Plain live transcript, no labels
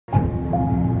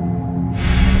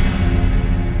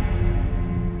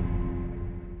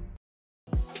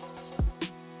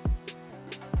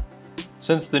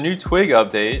Since the new Twig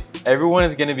update, everyone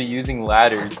is going to be using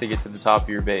ladders to get to the top of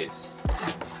your base.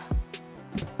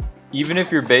 Even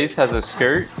if your base has a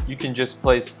skirt, you can just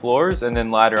place floors and then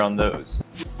ladder on those.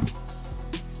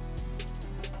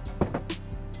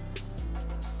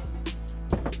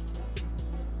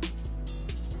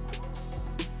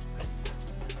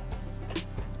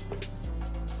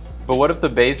 But what if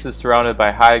the base is surrounded by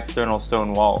high external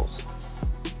stone walls?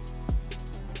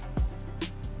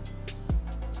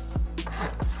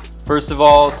 First of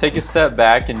all, take a step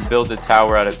back and build a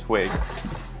tower out of twig.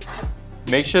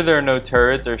 Make sure there are no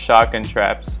turrets or shotgun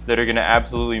traps that are going to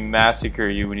absolutely massacre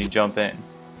you when you jump in.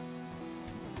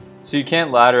 So you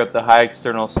can't ladder up the high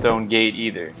external stone gate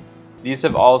either. These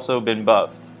have also been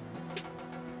buffed.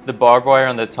 The barbed wire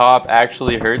on the top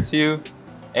actually hurts you,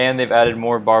 and they've added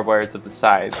more barbed wire to the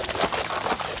sides.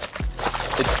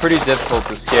 It's pretty difficult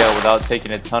to scale without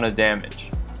taking a ton of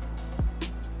damage.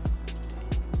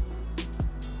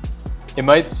 It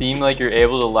might seem like you're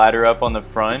able to ladder up on the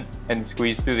front and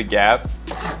squeeze through the gap,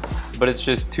 but it's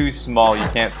just too small, you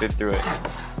can't fit through it.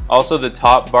 Also, the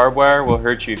top barbed wire will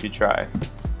hurt you if you try.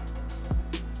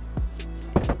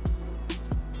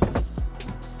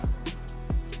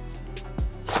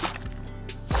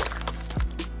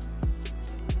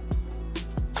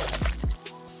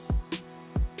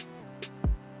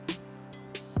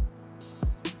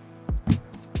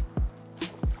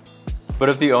 But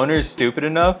if the owner is stupid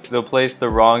enough, they'll place the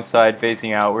wrong side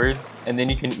facing outwards, and then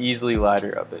you can easily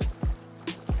ladder up it.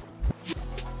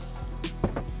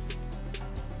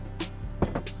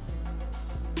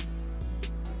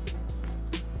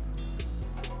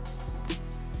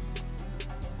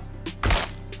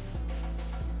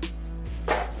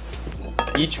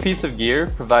 Each piece of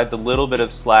gear provides a little bit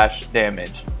of slash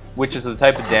damage, which is the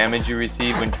type of damage you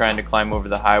receive when trying to climb over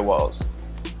the high walls.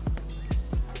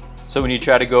 So when you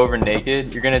try to go over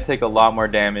naked, you're going to take a lot more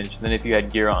damage than if you had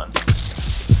gear on.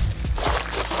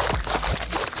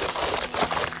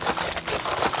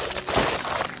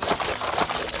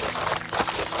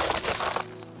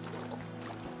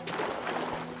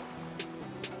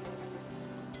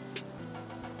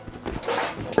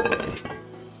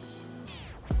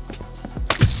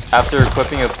 After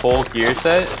equipping a full gear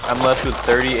set, I'm left with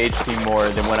 30 HP more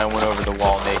than when I went over the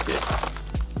wall naked.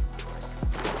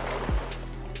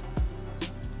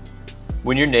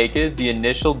 When you're naked, the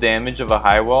initial damage of a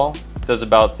high wall does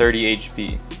about 30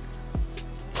 HP.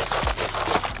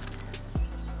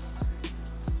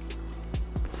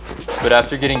 But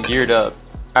after getting geared up,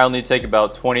 I only take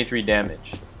about 23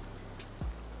 damage.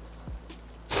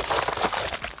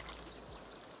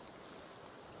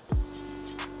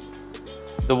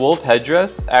 The wolf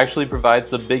headdress actually provides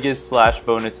the biggest slash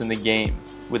bonus in the game,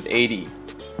 with 80.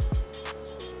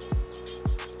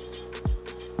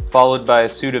 Followed by a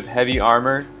suit of heavy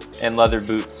armor and leather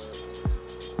boots.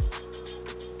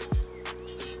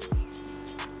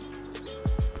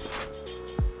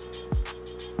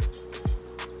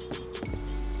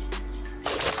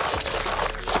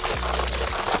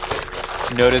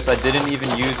 Notice I didn't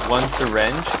even use one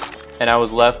syringe, and I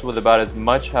was left with about as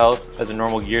much health as a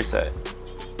normal gear set.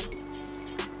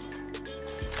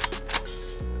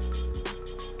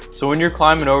 So when you're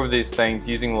climbing over these things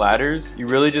using ladders, you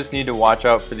really just need to watch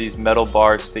out for these metal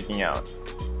bars sticking out.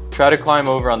 Try to climb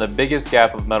over on the biggest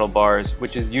gap of metal bars,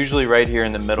 which is usually right here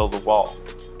in the middle of the wall.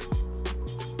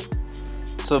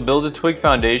 So build a twig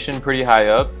foundation pretty high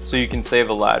up so you can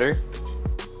save a ladder.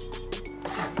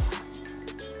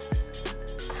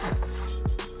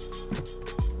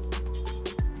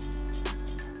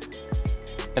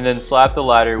 And then slap the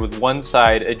ladder with one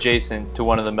side adjacent to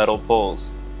one of the metal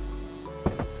poles.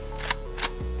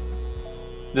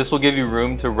 This will give you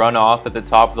room to run off at the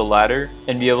top of the ladder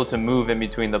and be able to move in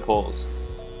between the poles.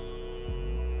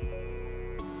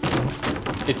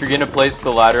 If you're going to place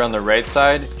the ladder on the right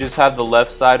side, just have the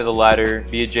left side of the ladder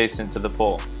be adjacent to the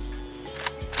pole.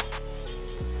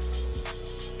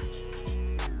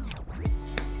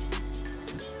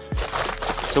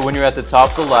 So when you're at the top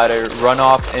of the ladder, run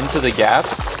off into the gap,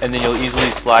 and then you'll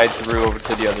easily slide through over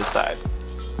to the other side.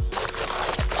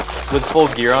 With full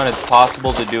gear on, it's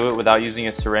possible to do it without using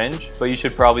a syringe, but you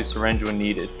should probably syringe when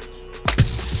needed.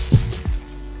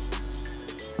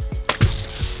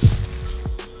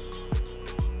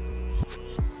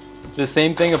 The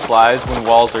same thing applies when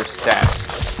walls are stacked.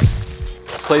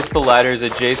 Place the ladders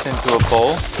adjacent to a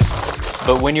pole,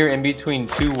 but when you're in between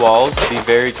two walls, be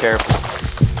very careful.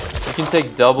 You can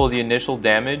take double the initial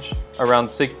damage, around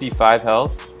 65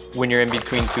 health, when you're in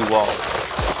between two walls.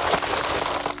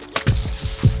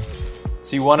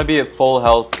 So you want to be at full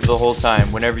health the whole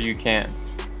time, whenever you can.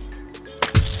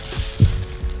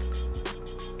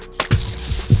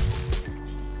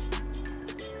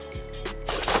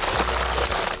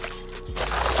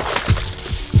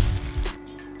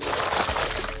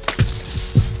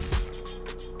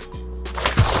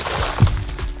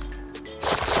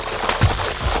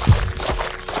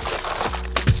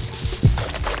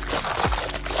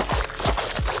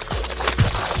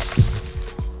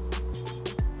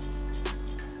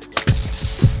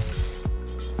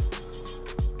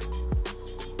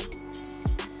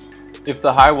 If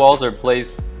the high walls are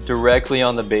placed directly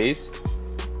on the base,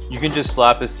 you can just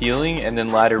slap a ceiling and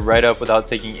then ladder right up without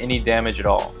taking any damage at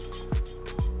all.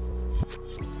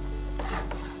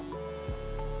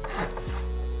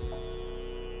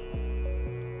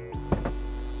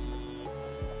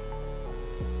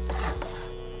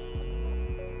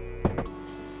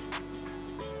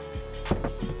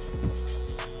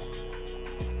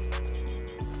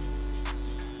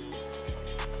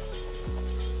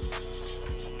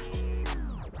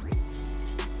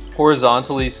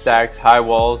 Horizontally stacked high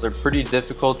walls are pretty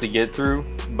difficult to get through,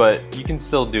 but you can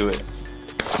still do it.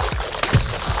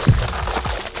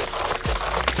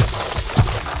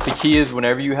 The key is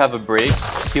whenever you have a break,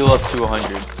 heal up to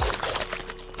 100.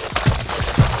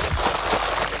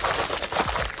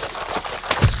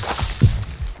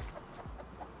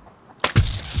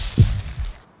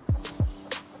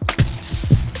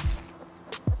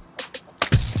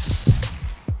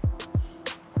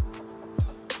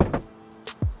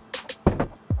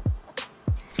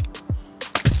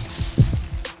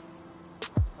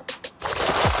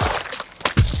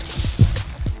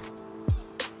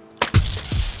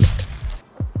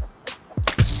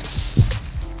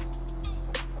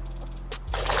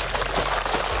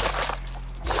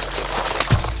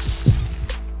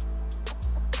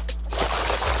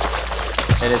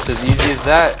 And it's as easy as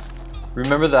that.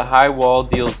 Remember, the high wall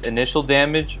deals initial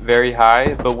damage very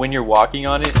high, but when you're walking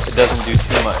on it, it doesn't do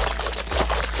too much.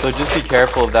 So just be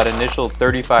careful of that initial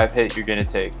 35 hit you're going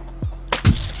to take.